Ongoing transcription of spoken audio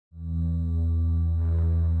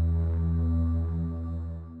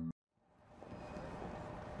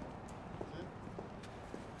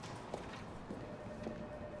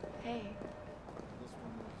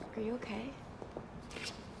you okay?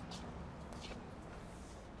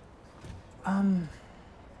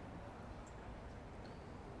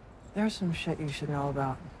 There's some shit you should know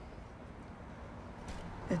about.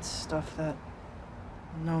 It's stuff that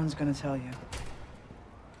no one's gonna tell you.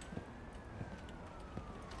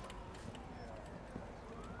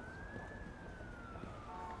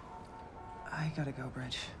 I gotta go,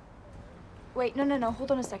 Bridge. Wait, no,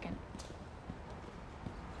 hold on a second.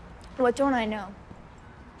 What don't I know?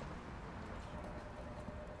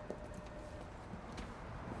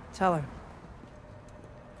 Tell her.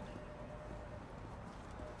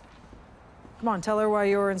 Come on, tell her why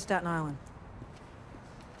you were in Staten Island.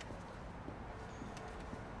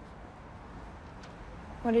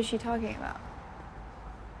 What is she talking about?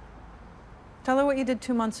 Tell her what you did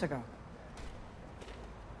 2 months ago.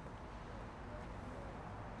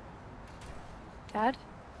 Dad?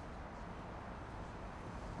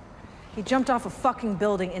 He jumped off a fucking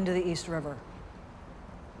building into the East River.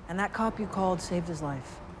 And that cop you called saved his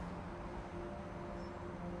life.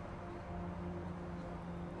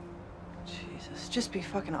 Jesus, just be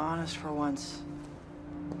fucking honest for once.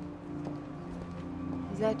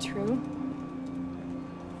 Is that true?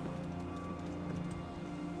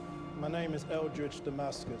 My name is Eldridge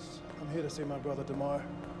Damascus. I'm here to see my brother Damar.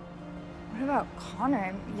 What about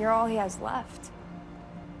Connor? You're all he has left.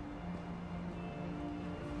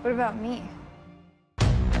 What about me?